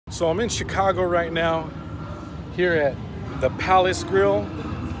So I'm in Chicago right now, here at the Palace Grill.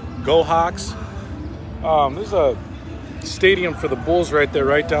 Go Hawks. There's a stadium for the Bulls right there,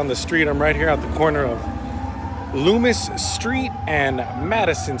 right down the street. I'm right here at the corner of Loomis Street and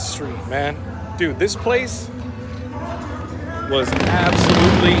Madison Street, man. Dude, this place was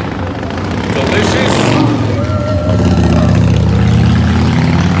absolutely delicious.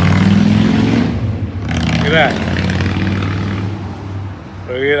 Look at that.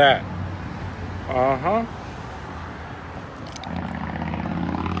 Look at that.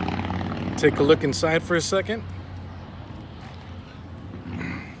 Take a look inside for a second.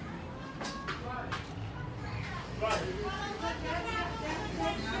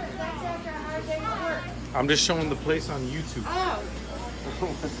 I'm just showing the place on YouTube. Oh.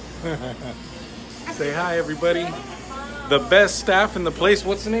 Say hi, everybody. The best staff in the place.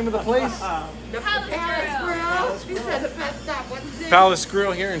 What's the name of the place? The Palace Grill. She said the best stop. What's it? Palace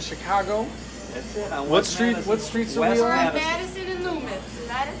Grill here in Chicago. That's it. On What West street? Madison. What streets are West we on? Madison. Madison and Loomis.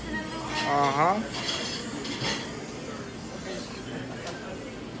 Madison and Loomis.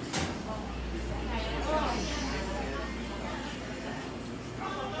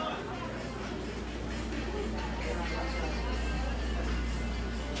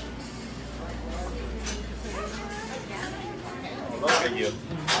 Look at you.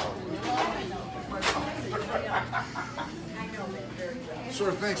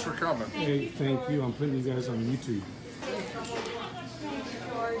 Sir, thanks for coming. Hey, thank you. I'm putting you guys on YouTube.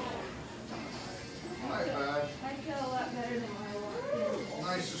 Hi, Bud.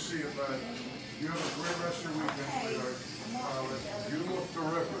 Nice to see you, Bud. You have a great rest of your weekend, sweetheart. You look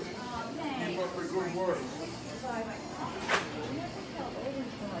terrific. Keep up the good work.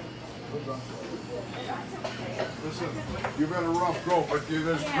 Listen, you've had a rough go, but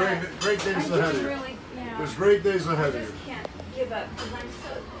there's great days ahead of you. There's great days ahead of you. Can't give up because I'm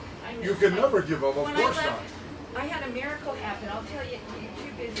so. You can never give up, of When course I not. left, I had a miracle happen. I'll tell you, you're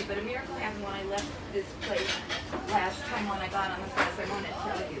too busy, but a miracle happened when I left this place last time when I got on the bus. I want to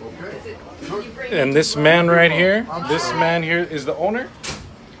tell you. Okay. Is it- you bring And me this to man work? right here, this man here is the owner.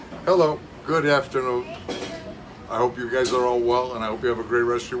 Hello, good afternoon. I hope you guys are all well, and I hope you have a great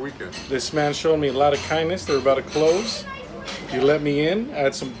rest of your weekend. This man showed me a lot of kindness. They were about to close. You let me in. I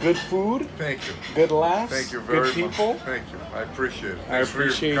had some good food, Thank you. good laughs, Thank you very good people. much. Thank you. I appreciate it. I Thanks for your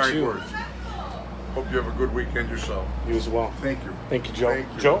appreciate kind you. words. Hope you have a good weekend yourself. You as well. Thank you. Thank you, Joe. Thank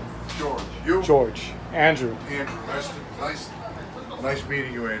you. Joe? George. You? George. Andrew. Andrew. Nice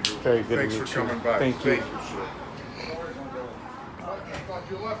meeting you, Andrew. Very good to Thanks meet for you. coming by. Thank you. Sir.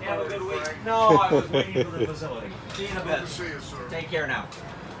 Have a good week. No, I was waiting for the facility. See you in a Good bit. to see you, sir. Take care now.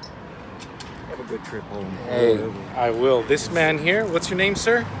 Have a good trip home. Hey, I will. This man here, what's your name,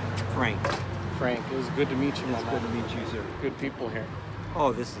 sir? Frank. Frank. It was good to meet you, my It's good to man. meet you, sir. Good people here.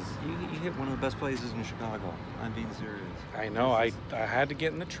 Oh, this is you hit one of the best places in Chicago. I'm being serious. I know. I had to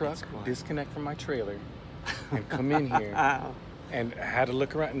get in the truck, quiet. disconnect from my trailer, and come in here. And I had to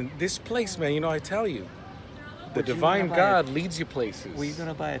look around. And this place, man, you know, I tell you, the But you divine wanna buy God a- leads you places. Were you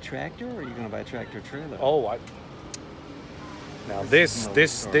gonna buy a tractor or are you gonna buy a tractor trailer? Oh, now this, another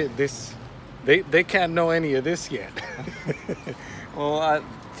story. they can't know any of this yet. Well,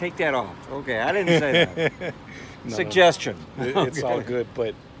 take that off. Okay, I didn't say that. No, Suggestion. It's all Okay. good,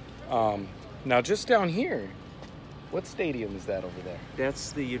 but now just down here, what stadium is that over there?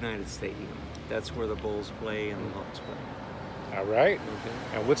 That's the United Stadium. That's where the Bulls play and the Hawks play. All right. Okay.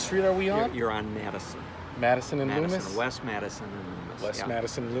 And what street are we on? You're on Madison. Madison and Madison, Loomis? West Madison and Loomis. West yeah.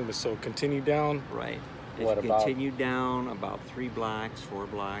 Madison and Loomis. So continue down Right. What If you about- continue down about 3 blocks, 4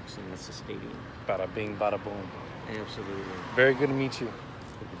 blocks, and that's the stadium. bada bing, bada boom. Absolutely. Very good to meet you.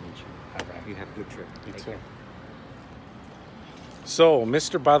 Good to meet you. All right. You have a good trip. You Take too. care. So,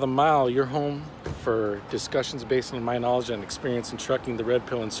 Mr. By the Mile, your home for discussions based on my knowledge and experience in trucking, the red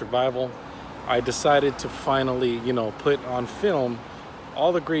pill, and survival. I decided to finally, you know, put on film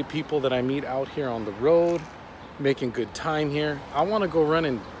all the great people that I meet out here on the road, making good time here. I want to go run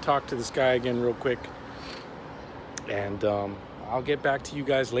and talk to this guy again real quick. And I'll get back to you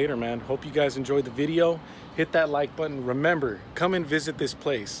guys later, man. Hope you guys enjoyed the video. Hit that like button. Remember, come and visit this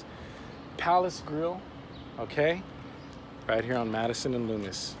place. Palace Grill, okay? Right here on Madison and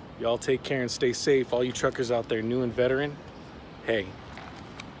Loomis. Y'all take care and stay safe. All you truckers out there, new and veteran, hey,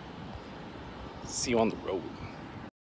 see you on the road.